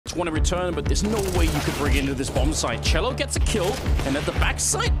want to return, but there's no way you could bring into this bomb site. Cello gets a kill, and at the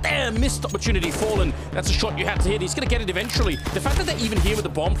backside there, missed opportunity. Fallen. That's a shot you had to hit. He's going to get it eventually. The fact that they're even here with the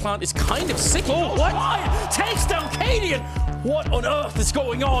bomb plant is kind of sick. Oh, what? Takes down Cadian. What on earth is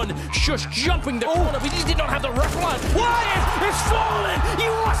going on? Shush jumping the corner, but he did not have the ref line. What? It's Fallen!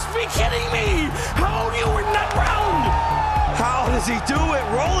 You must be kidding me! How do you win that round? How does he do it?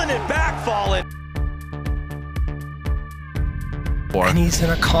 Rolling it back, Fallen. And he's in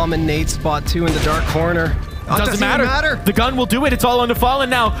a common nade spot too in the dark corner. Doesn't matter. The gun will do it. It's all on to Fallen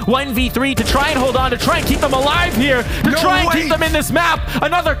now. 1v3 to try and hold on, to try and keep them alive here, to try and keep them in this map.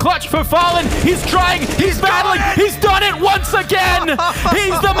 Another clutch for Fallen. He's trying. He's battling. He's done it once again.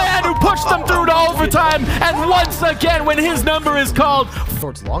 He's the man who pushed them through to overtime. And once again, when his number is called,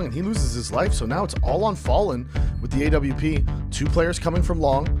 towards long, and he loses his life. So now it's all on Fallen with the AWP. 2 players coming from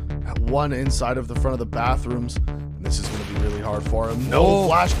long, at 1 inside of the front of the bathrooms. This is going to be really hard for him. No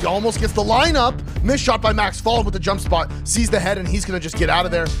flash. He almost gets the lineup. Missed shot by Max. Fallen with the jump spot. Sees the head, and he's going to just get out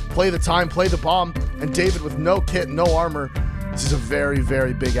of there. Play the time. Play the bomb. And David with no kit, no armor. This is a very,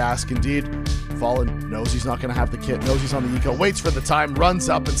 very big ask indeed. Fallen knows he's not going to have the kit. Knows he's on the eco. Waits for the time. Runs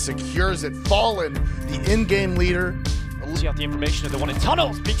up and secures it. Fallen, the in-game leader. You have the information of the one in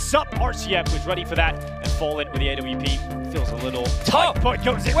tunnels. Picks up. RCF was ready for that. And Fallen with the AWP feels a little tight, but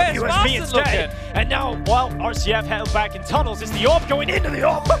goes in with USB instead. And now, while RCF held back in tunnels, it's the AWP going into the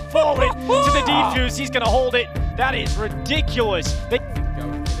AWP. Fallen to the defuse. He's going to hold it. That is ridiculous. They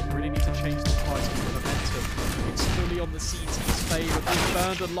really need to change the price of the momentum. It's fully on the CT's favour. Being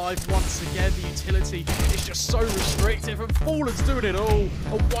burned alive once again. The utility is just so restrictive, and Fallen's doing it all.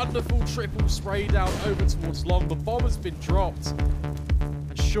 A wonderful triple spray down over towards long. The bomb has been dropped.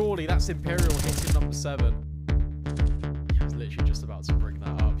 And surely that's Imperial hitting number 7. I was literally just about to bring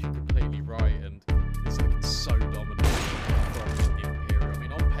that up. You're completely right, and it's looking so dominant from Imperial. I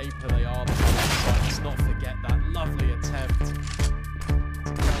mean, on paper they are the best, but let's not forget that lovely attempt to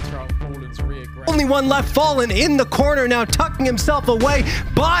counter out Fallen's re-aggression. Only one left. Fallen in the corner now, tucking himself away,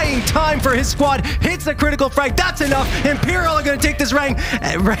 buying time for his squad. Hits a critical frag. That's enough. Imperial are going to take this round,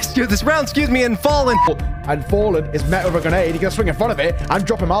 and Fallen. And Fallen is met with a grenade. He's going to swing in front of it and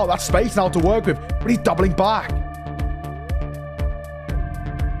drop him out. That's space now to work with, but he's doubling back.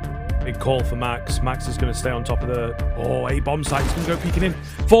 big call for Max. Max is going to stay on top of the... Oh, a bomb site. He's going to go peeking in.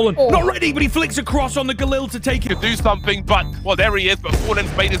 Fallen. Not ready, but he flicks across on the Galil to take it. To do something, but, well, there he is, but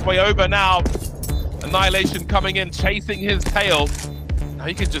Fallen's made his way over now. Annihilation coming in, chasing his tail. Now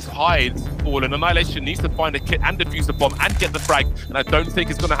he can just hide. Fallen. Annihilation needs to find a kit and defuse the bomb and get the frag, and I don't think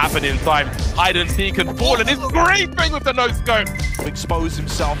it's going to happen in time. Hide and seek, and Fallen is great thing with the no-scope. Expose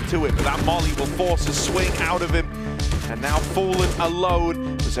himself to it, but that molly will force a swing out of him. And now Fallen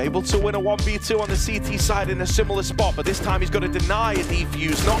alone was able to win a 1v2 on the CT side in a similar spot, but this time he's got to deny a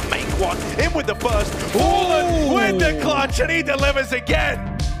defuse, not make one. In with the first. Fallen with the clutch, and he delivers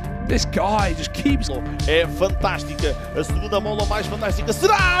again. This guy just keeps... É fantástica. A segunda bola mais fantástica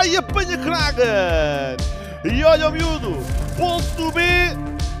será e apanha Kragan. E olha o miúdo. Ponto B.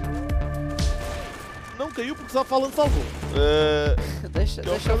 Não caiu porque está falando salvo. Deixa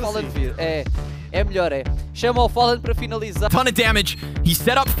o Fallen vir. É melhor, é. Chama o Fallen para finalizar. Ton of damage. He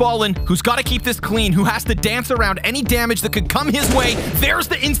set up Fallen, who's got to keep this clean, who has to dance around any damage that could come his way. There's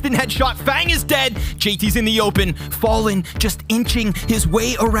the instant headshot. Fang is dead. JT's in the open. Fallen just inching his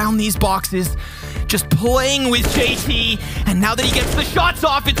way around these boxes. Just playing with JT. And now that he gets the shots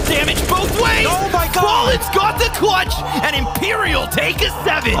off, it's damage both ways. Oh my God. Fallen's got the clutch. And Imperial take a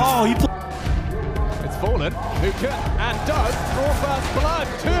 7. Oh, It's Fallen, who can and does draw first blood.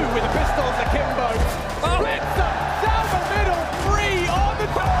 2 with the pistols akimbo. Blitz up, down the middle, 3 on the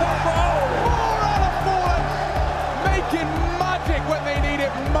top. 4 out of Fallen, making magic when they need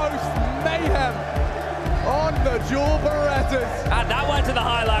it most. Mayhem on the dual Berettas. And that went to the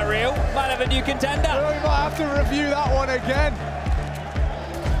highlight reel. Might have a new contender. We might have to review that one again.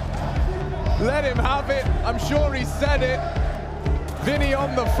 Let him have it. I'm sure he said it. Vinny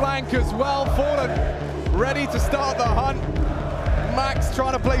on the flank as well. Fallen ready to start the hunt. Max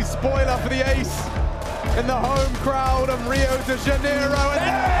trying to play spoiler for the ace in the home crowd of Rio de Janeiro. And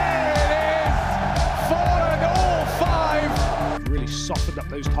there it is! Fallen all 5. Really softened up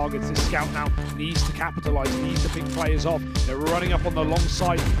those targets. This scout now needs to capitalize, needs to pick players off. They're running up on the long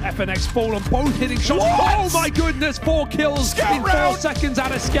side. FNX Fallen, both hitting shots. What? Oh my goodness, 4 kills Scout in 4 round. seconds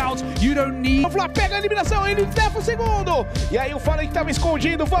out of scouts. You don't need... Pega a eliminação, ele leva o segundo. E aí o Fallen que estava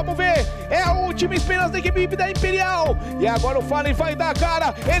escondido, vamos ver. É a última esperança da equipe da Imperial. E agora o Fallen vai dar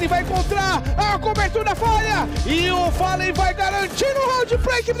cara, ele vai encontrar a cobertura falha. E o Fallen vai garantir o round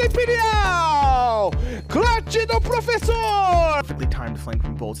pra equipe da Imperial. Clutch do professor! Perfectly timed flank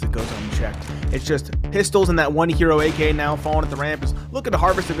from bolts that goes unchecked. It's just pistols and that one hero AK now falling at the ramp is looking to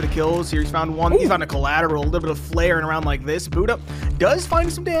harvest a bit of kills here. He's found one. He's found a collateral, a little bit of flaring around like this. Buddha does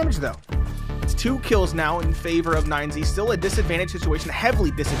find some damage though. It's 2 kills now in favor of 9Z. Still a disadvantaged situation, a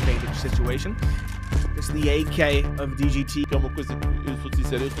heavily disadvantaged situation. This is the AK of DGT. É uma coisa que eu sou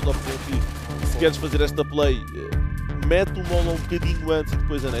sincero, eu estou a ponto que se queres fazer esta play, mete o molo um bocadinho antes e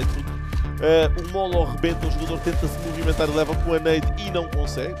depois a nade. O molo rebenta, o jogador tenta se movimentar e leva com a nade e não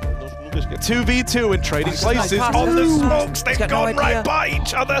consegue. Nós nunca esquecemos. 2v2 and trading places on the smokes. They've gone right by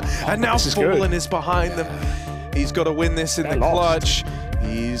each other, and now Fallen is behind them. He's got to win this in the clutch.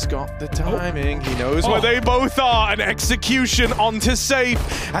 He's got the timing. He knows where they both are. An execution onto safe.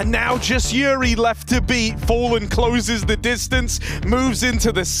 And now just Yuri left to beat. Fallen closes the distance, moves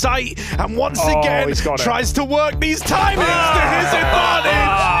into the site, and once again tries to work these timings to his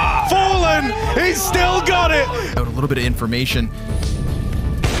advantage. Fallen, he's still got it. A little bit of information.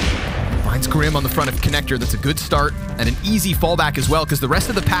 Finds Grim on the front of Connector. That's a good start and an easy fallback as well because the rest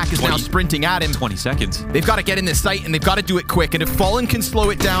of the pack is now sprinting at him. 20 seconds. They've got to get in this site and they've got to do it quick. And if Fallen can slow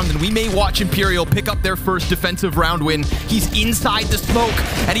it down, then we may watch Imperial pick up their first defensive round win. He's inside the smoke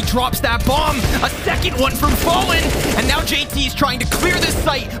and he drops that bomb. A second one from Fallen. And now JT is trying to clear this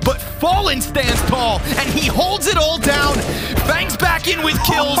site, but Fallen stands tall and he holds it all down. Bangs back in with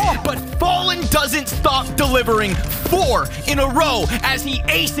kills, but Fallen doesn't stop delivering 4 in a row as he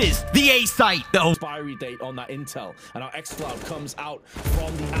aces the A site. The expiry date on that intel, and our xCloud comes out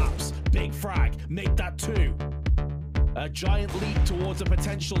from the apps. Big frag, make that 2. A giant leap towards a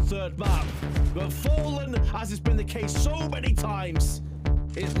potential 3rd map. But Fallen, as has been the case so many times,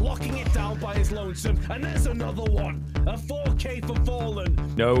 is locking it down by his lonesome. And there's another one. A 4K for Fallen.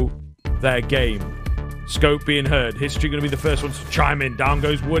 Know their game. Scope being heard. History going to be the first ones to chime in. Down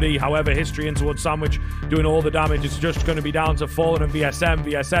goes Woody. However, History in towards Sandwich doing all the damage. It's just going to be down to Fallen and VSM.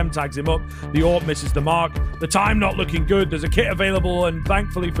 VSM tags him up. The AWP misses the mark. The time not looking good. There's a kit available, and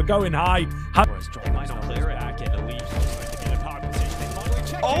thankfully for going high.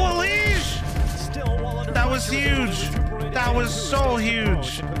 Oh, Elise! That was huge. That was so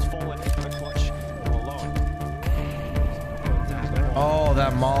huge. Oh,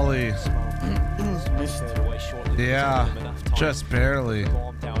 that molly. Yeah, just barely.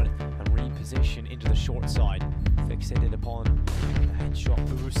 Down and reposition into the short side. Fixated upon the headshot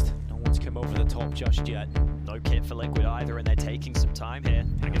boost. No one's come over the top just yet. No kit for Liquid either, and they're taking some time here.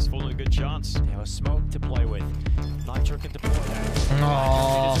 I guess Fallen a good chance. They have a smoke to play with. Nitro can deploy that.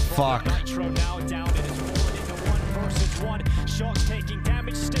 Oh, fuck. Nitro now down, and it's rolling into 1 versus 1. Shots taking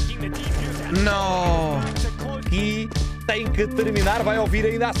damage, sticking the defuse. No. E tem que terminar, vai ouvir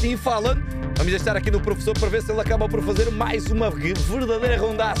ainda assim Fallen. Vamos deixar aqui no professor para ver se ele acaba por fazer mais uma verdadeira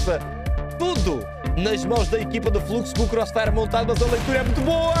rondaça. Tudo nas mãos da equipa do Fluxo com o crossfire montado, mas a leitura é muito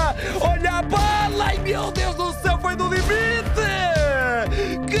boa. Olha a bala! Ai meu Deus do céu, foi no limite!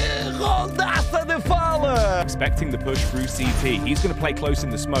 Que rondaça de Fallen! Expecting the push through CT. He's going to play close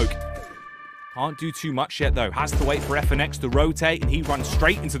in the smoke. Can't do too much yet though. Has to wait for FNX to rotate, and he runs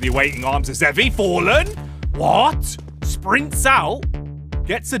straight into the awaiting arms of Zevi. Fallen? What? Sprints out,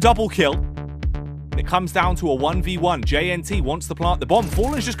 gets a double kill. It comes down to a 1v1. JNT wants to plant the bomb.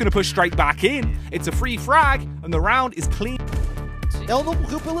 Fallen's just going to push straight back in. It's a free frag, and the round is clean. Ele não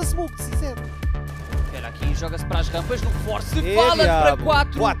morreu pela smoke, sincero. Olha aqui, joga-se para as rampas, num force de Fallen para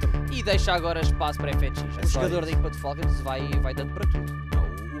 4. E deixa agora espaço para FNX. O jogador da equipa de Falcon vai dando para tudo.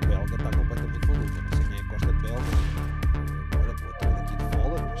 O belga está completamente maluco. Eu não sei quem é que gosta de belga. Agora boa trade aqui de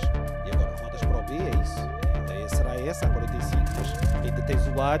Fallen, mas... E agora rodas para o B, é isso. A ideia será essa, a 45, mas ainda tens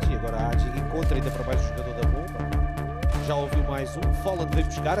o Adji, agora a Adji encontra ainda para mais o jogador da bomba. Já ouviu mais um, Fallen vem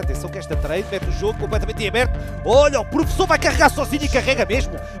buscar, atenção que esta trade mete o jogo completamente em aberto. Olha, o professor vai carregar sozinho e carrega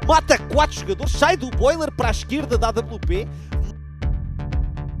mesmo. Mata 4 jogadores, sai do boiler para a esquerda da AWP.